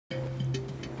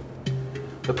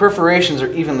The perforations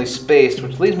are evenly spaced,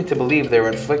 which leads me to believe they were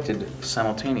inflicted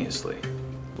simultaneously.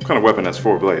 What kind of weapon has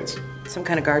 4 blades? Some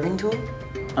kind of gardening tool?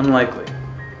 Unlikely.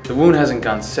 The wound hasn't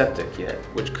gone septic yet,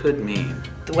 which could mean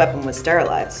The weapon was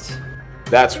sterilized.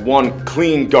 That's one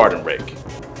clean garden rake.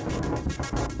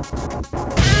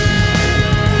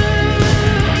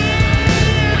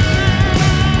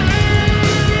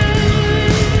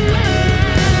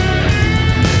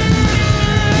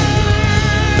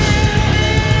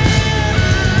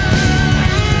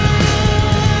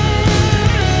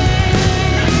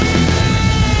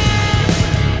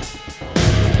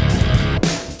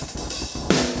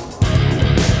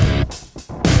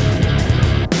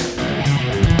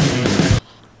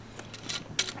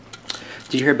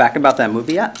 Did you hear back about that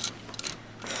movie yet?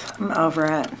 I'm over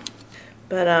it.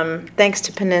 But thanks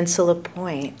to Peninsula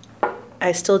Point,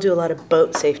 I still do a lot of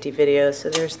boat safety videos, so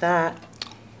there's that.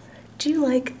 Do you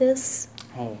like this?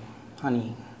 Oh,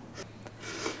 honey.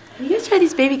 You guys try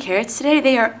these baby carrots today?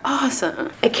 They are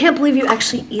awesome. I can't believe you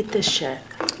actually eat this shit.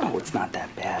 Oh, it's not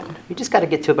that bad. We just gotta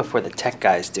get to it before the tech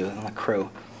guys do and LaRue.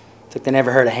 It's like they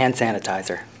never heard of hand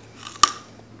sanitizer.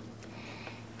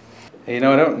 Hey, you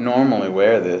know, I don't normally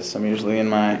wear this. I'm usually in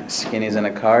my skinnies and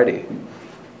a cardi.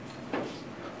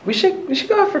 We should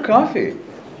go out for coffee.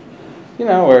 You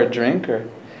know, or a drink, or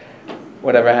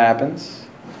whatever happens.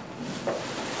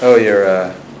 Oh,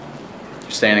 you're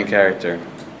staying in character.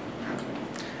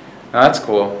 Oh, that's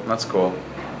cool. That's cool.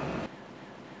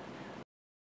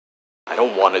 I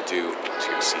don't want to do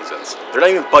 2 seasons. They're not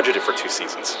even budgeted for 2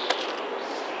 seasons.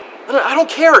 I don't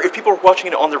care if people are watching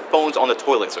it on their phones on the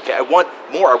toilets, okay? I want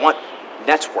more. I want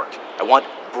network. I want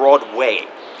Broadway.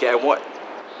 Okay,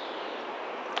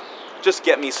 just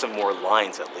get me some more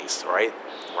lines at least, alright?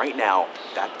 Right now,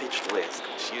 that bitch Liz,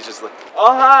 she's just like,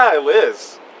 oh hi,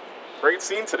 Liz. Great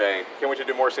scene today. Can't wait to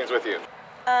do more scenes with you.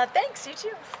 Thanks, you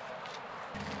too.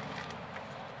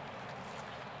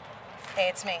 Hey,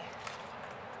 it's me.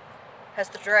 Has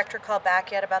the director called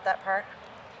back yet about that part?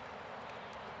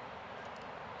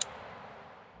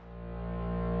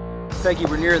 Peggy,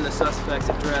 we're nearing the suspect's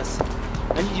address.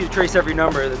 I need you to trace every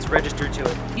number that's registered to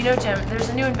it. You know, Jim, there's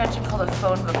a new invention called a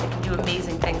phone book that can do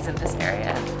amazing things in this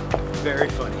area. Very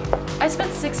funny. I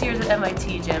spent 6 years at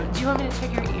MIT, Jim. Do you want me to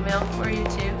check your email for you,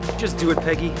 too? Just do it,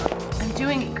 Peggy. I'm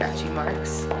doing it, grouchy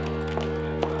marks.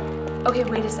 Okay,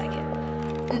 wait a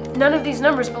second. None of these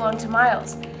numbers belong to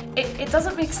Miles. It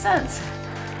doesn't make sense.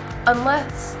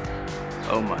 Unless...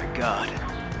 Oh my God.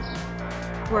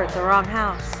 We're at the wrong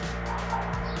house.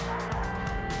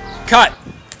 Cut!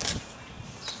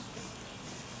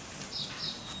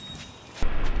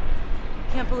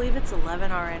 Can't believe it's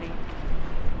 11 already.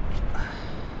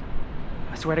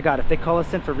 I swear to God, if they call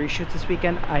us in for reshoots this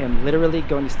weekend, I am literally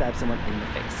going to stab someone in the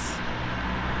face.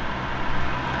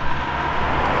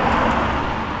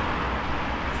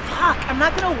 Fuck, I'm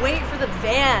not gonna wait for the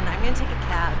van. I'm gonna take a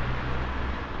cab.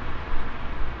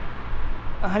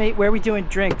 Honey, where are we doing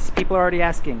drinks? People are already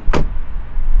asking.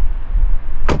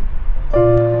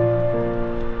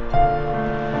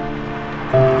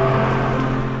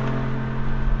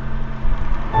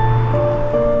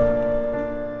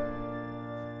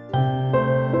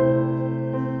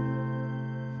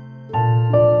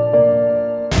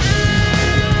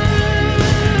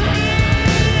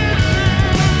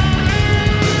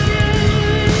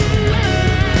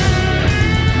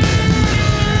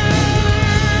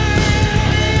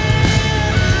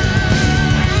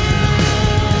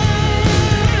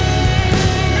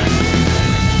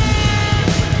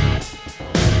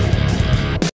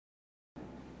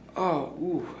 Oh,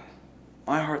 ooh.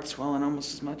 My heart's swelling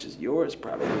almost as much as yours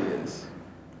probably is.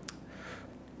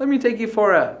 Let me take you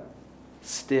for a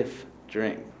stiff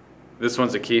drink. This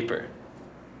one's a keeper.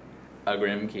 A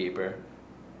grim keeper.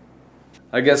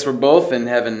 I guess we're both in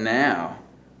heaven now.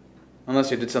 Unless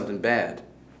you did something bad.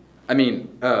 I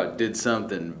mean, did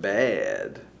something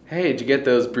bad. Hey, did you get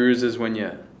those bruises when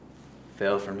you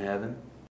fell from heaven?